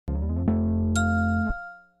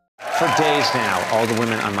For days now, all the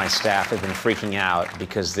women on my staff have been freaking out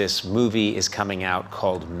because this movie is coming out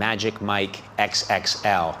called Magic Mike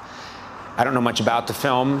XXL. I don't know much about the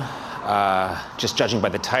film, just judging by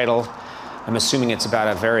the title. I'm assuming it's about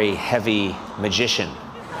a very heavy magician.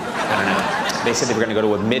 I don't know. They said they were gonna go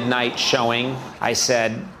to a midnight showing. I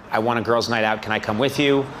said, I want a girls' night out, can I come with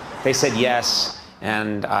you? They said yes,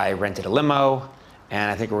 and I rented a limo, and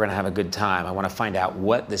I think we're gonna have a good time. I wanna find out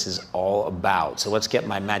what this is all about. So let's get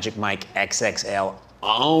my Magic Mike XXL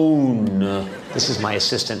on. This is my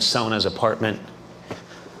assistant Sona's apartment.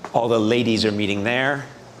 All the ladies are meeting there.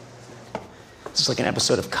 This is like an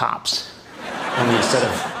episode of Cops. Only instead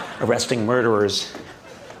of arresting murderers,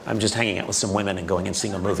 I'm just hanging out with some women and going and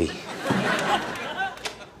seeing a movie.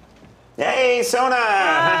 Hey, Sona!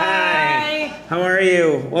 Hi! How are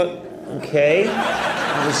you? What? Okay.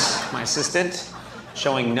 That was my assistant.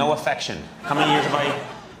 Showing no affection. How many years have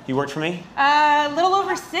you worked for me? A little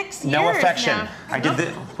over 6 years. No affection. Now. I did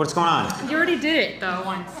this. What's going on? You already did it though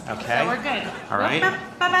once. Okay. So we're good. All right.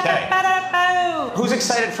 Okay. Who's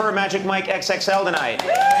excited for Magic Mike XXL tonight?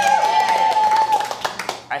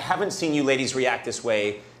 I haven't seen you ladies react this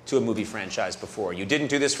way to a movie franchise before. You didn't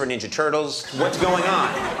do this for Ninja Turtles. What's going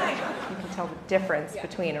on? You can tell the difference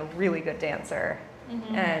between a really good dancer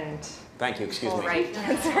and Thank you, excuse me. right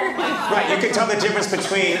dancer. Right, you can tell the difference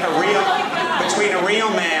between a real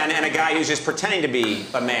man and a guy who's just pretending to be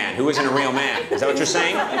a man who isn't a real man. Is that what you're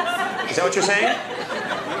saying? Is that what you're saying?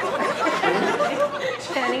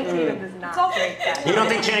 Channing Tatum does not drink that. You don't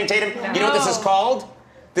think Channing Tatum? No. You know what this is called?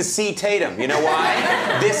 The C. Tatum. You know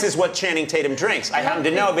why? This is what Channing Tatum drinks. I happen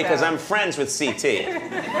to know because I'm friends with CT. Did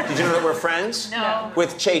you know that we're friends? No.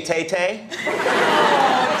 With Che Tay Tay?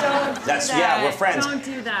 That's that. yeah, we're friends. Don't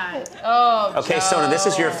do that. Oh, Okay, Joe. Sona, this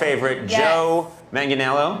is your favorite, Yes. Joe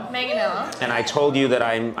Manganiello. Manganiello. And I told you that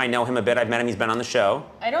I know him a bit. I've met him. He's been on the show.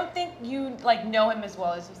 I don't think you know him as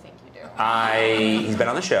well as you think you do. He's been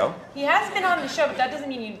on the show. He has been on the show, but that doesn't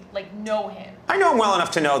mean you know him. I know him well enough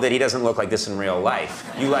to know that he doesn't look like this in real life.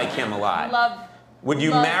 You like him a lot. Would you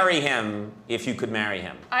marry him if you could marry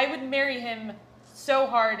him? I would marry him so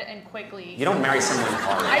hard and quickly. You don't marry someone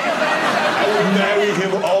hard. I know, but I would marry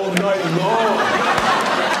him all night long.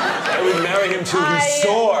 I would marry him till he's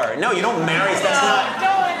sore. No, you don't marry. That's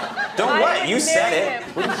not. Don't what? You said it.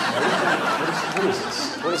 What is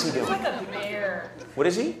this? What is he doing? He's like a bear. What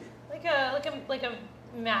is he? Like a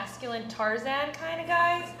masculine Tarzan kind of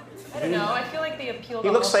guy. I don't know. I feel like they appeal to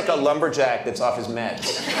He looks all like a states. lumberjack that's off his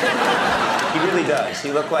meds. He really does.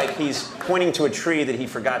 He looked like he's pointing to a tree that he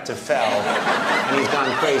forgot to fell, and he's gone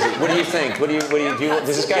crazy. What do you think? What do you do?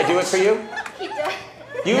 Does this guy do it for you? He does.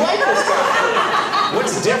 You like this guy?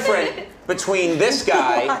 What's different between this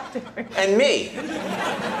guy and me?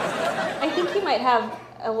 I think he might have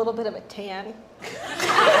a little bit of a tan.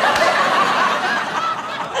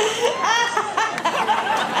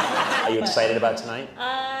 Are you excited about tonight?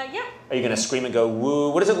 Yeah. Are you gonna scream and go woo?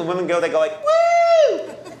 What is it when women go? They go like woo!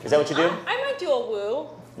 Is that what you do? I might do a woo.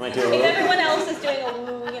 You might do a If woo? everyone else is doing a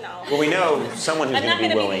woo, you know. Well, we know someone who's I'm not gonna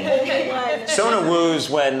be gonna wooing. be the only one. Sona woos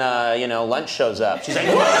when lunch shows up. She's like,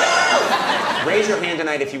 woo! Raise your hand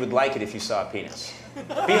tonight if you would like it if you saw a penis.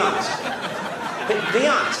 Be honest. Be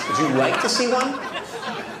honest. Would you like to see one?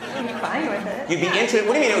 I'd be fine with it. You'd be interested.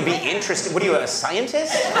 What do you mean it would be interested? What are you, a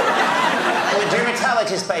scientist? I'm a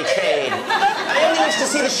dermatologist by trade. I only wish to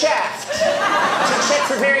see the shaft to check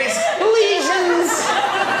for various lesions.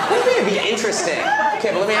 What do you mean it'd be interesting?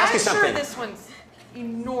 Okay, but let me ask you something. I'm sure this one's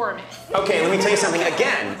enormous. Okay, let me tell you something.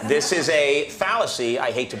 Again, this is a fallacy.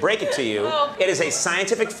 I hate to break it to you. Oh. It is a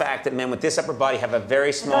scientific fact that men with this upper body have a very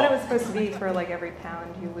I small... thought it was supposed to be for like every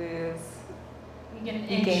pound you lose, You get an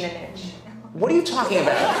you inch. gain an inch. What are you talking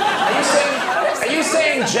about? Are you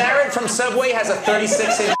saying Jared from Subway has a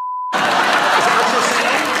 36-inch? Is that what you're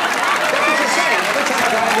saying? That's what you're saying. Every time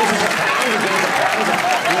a guy loses a pound, he gains a pound of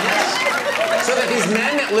penis. So that these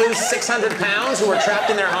men that lose 600 pounds who are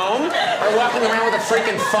trapped in their home are walking around with a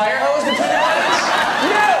freaking fire hose between their legs?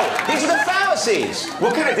 No! These are the fallacies.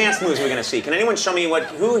 What kind of dance moves are we going to see? Can anyone show me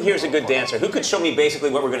who here's a good dancer? Who could show me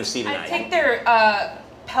basically what we're going to see I tonight? take their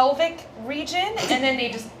pelvic region and then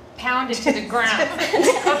they just pound it to the ground,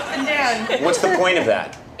 up and down. What's the point of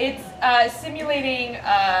that? It's simulating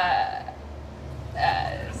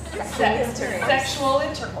sexual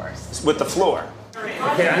intercourse. With the floor.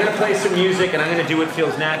 Okay, I'm gonna play some music and I'm gonna do what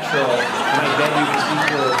feels natural. And I bet you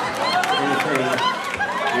anything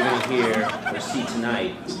you're gonna hear or see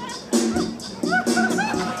tonight.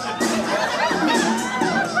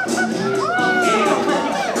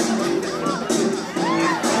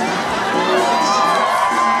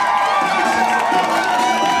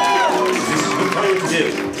 This is what I'm gonna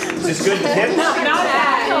do. Is this good? Hip? Not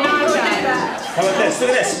bad. Not bad. How about this?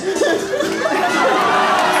 Look at this.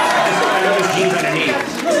 I know there's jeans underneath.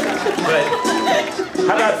 But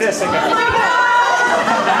how about this? Like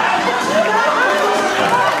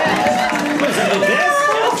what is it, like this?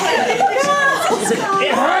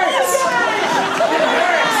 It hurts!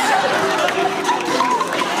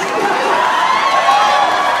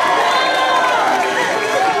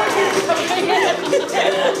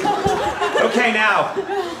 Okay, now.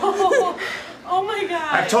 Oh my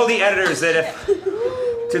God. I've told the editors that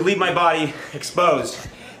to leave my body exposed.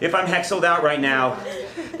 If I'm hexeled out right now,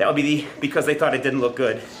 that would be because they thought it didn't look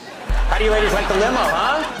good. How do you ladies like the limo,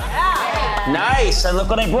 huh? Yeah. Nice. And look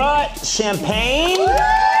what I brought. Champagne.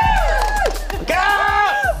 Go!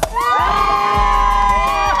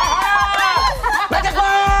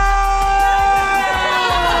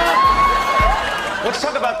 Let's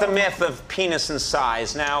talk about the myth of penis and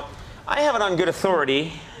size. Now, I have it on good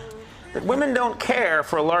authority that women don't care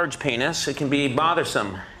for a large penis. It can be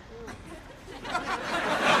bothersome. I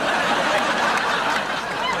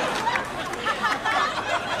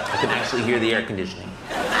can actually hear the air conditioning.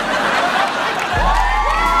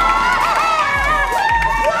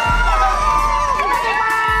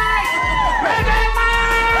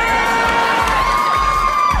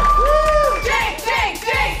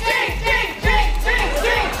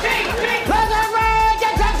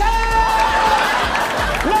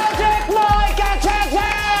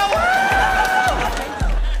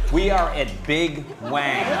 We are at Big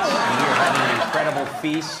Wang's, and we are having an incredible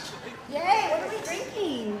feast. Yay, what are we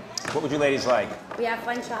drinking? What would you ladies like? We have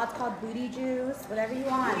fun shots called booty juice, whatever you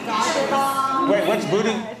want. Sauce. Wait, what's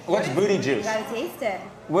booty juice? You gotta taste it.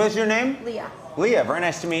 What is your name? Leah. Leah, very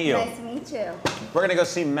nice to meet you. Nice to meet you. We're gonna go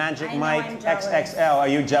see Magic I know, Mike I'm jealous. XXL. Are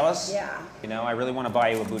you jealous? Yeah. You know, I really want to buy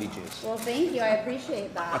you a booty juice. Well, thank you. I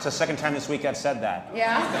appreciate that. That's the second time this week I've said that.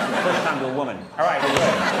 Yeah? First time to a woman. All right, we're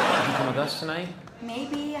good. You come with us tonight?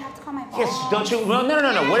 Maybe I have to call my boss. Yes, don't you? Well, no.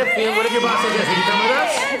 What if your boss says yes? Would you come with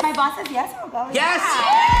us? If my boss says yes, I'll go. Yes!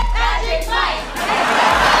 Magic Mike!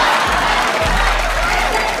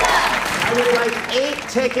 I would like 8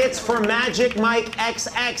 tickets for Magic Mike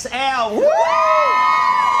XXL. Woo!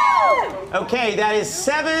 Okay, that is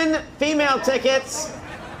 7 female tickets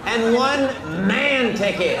and 1 man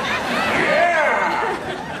ticket.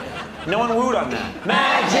 Yeah! No one wooed on that.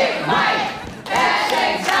 Magic Mike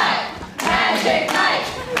XXL. Magic Mike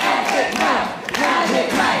XXL.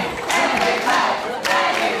 Magic Mike XXL.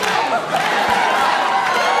 Magic Mike.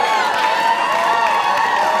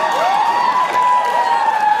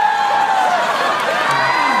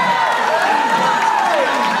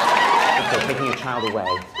 They're taking a child away.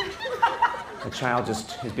 The child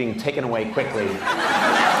just is being taken away quickly. You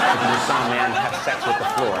just saw a man have sex with the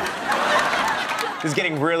floor. This is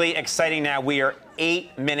getting really exciting now. We are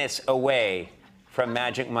 8 minutes away from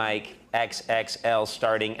Magic Mike XXL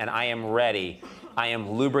starting, and I am ready. I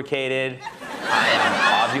am lubricated. I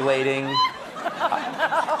am ovulating.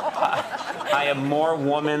 I am more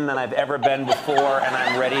woman than I've ever been before, and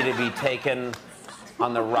I'm ready to be taken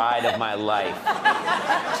on the ride of my life.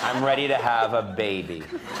 I'm ready to have a baby.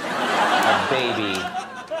 A baby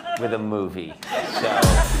with a movie. So.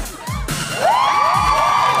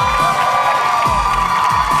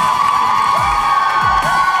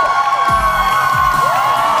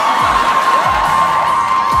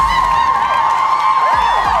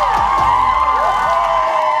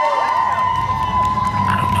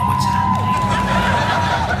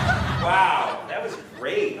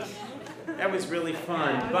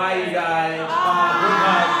 Fun. Bye, you guys.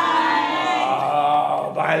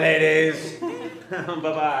 Oh, bye, ladies.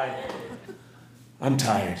 Bye-bye. I'm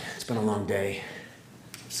tired. It's been a long day.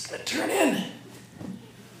 I'm just gonna turn in.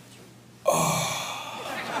 Oh.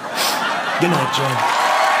 Good night, Joe.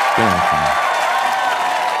 Good night,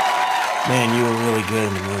 man, you were really good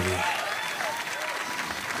in the movie.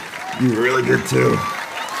 You were really good, too.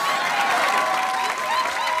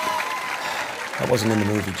 I wasn't in the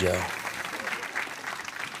movie, Joe.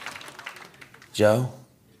 Joe?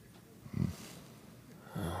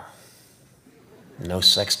 Oh. No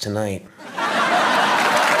sex tonight. That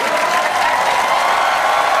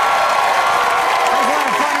was a lot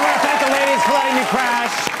of fun. I want to thank the ladies for letting me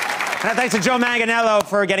crash. And thanks to Joe Manganiello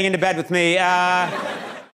for getting into bed with me.